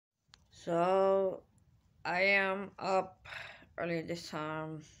So I am up early this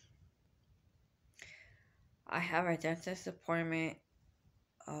time. I have a dentist appointment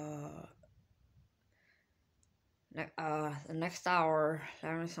uh the next hour,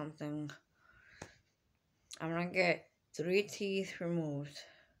 11 something. I'm gonna get 3 teeth removed.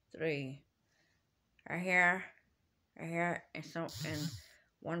 Three. Right here, and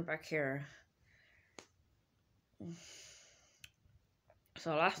one back here.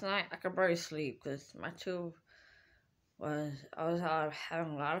 So last night I could barely sleep because my tooth I was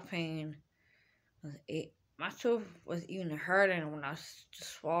having a lot of pain. My tooth was even hurting when I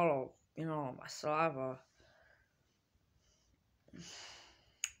just swallowed, my saliva.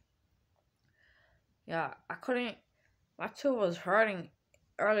 Yeah, I couldn't. My tooth was hurting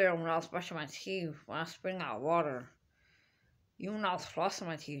earlier when I was brushing my teeth, when I was spitting out water. Even when I was flossing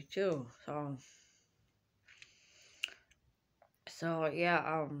my teeth too. So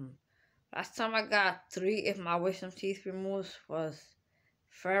yeah. Last time I got three of my wisdom teeth removed was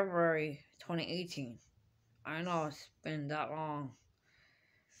February 2018. I know it's been that long.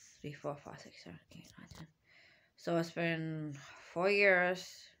 3, 4, 5, 6, 7, 8, 9, 10. So it's been 4 years.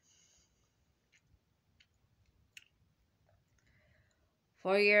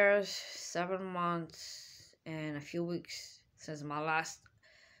 4 years, 7 months, and a few weeks since my last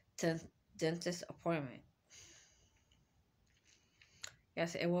dentist appointment.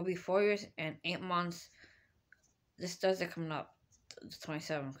 Yes, it will be 4 years and 8 months. This Thursday coming up, the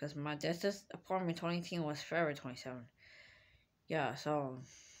 27th, because my dentist appointment 2018 was February 27th. Yeah, so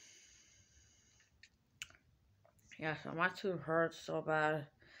my tooth hurts so bad.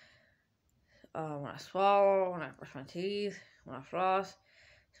 When I swallow, when I brush my teeth, when I floss,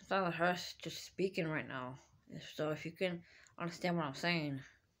 sometimes it hurts just speaking right now. So if you can understand what I'm saying,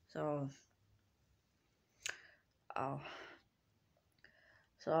 so uh,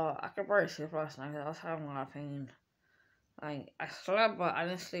 I could barely sleep last night 'cause I was having a lot of pain. I slept, but I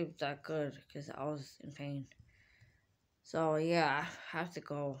didn't sleep that good because I was in pain. So yeah, I have to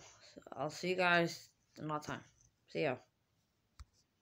go. So I'll see you guys another time. See ya.